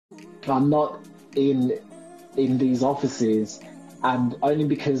I'm not in these offices, and only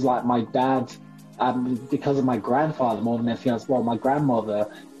because like my dad, because of my grandfather more than anything else, well, my grandmother,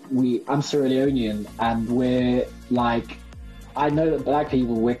 I'm Sierra Leonean, and we're like, I know that black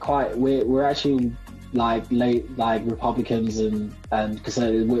people, we're actually like Republicans and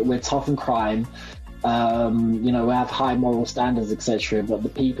conservatives. We're tough on crime. You know, we have high moral standards, etc. But the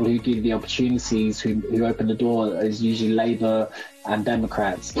people who give the opportunities, who open the door, is usually Labour and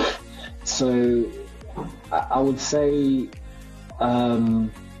Democrats. So I would say,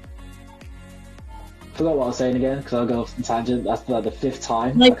 forgot what I was saying again because I'll go off on tangent. That's like the fifth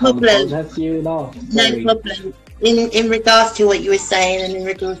time. No problem. That's you enough. No problem. In regards to what you were saying, and in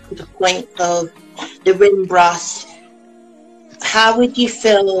regards to the point of the rim rust, how would you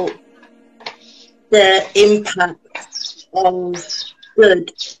feel the impact of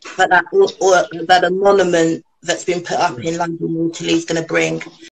good that a monument that's been put up in London Waterloo is going to bring?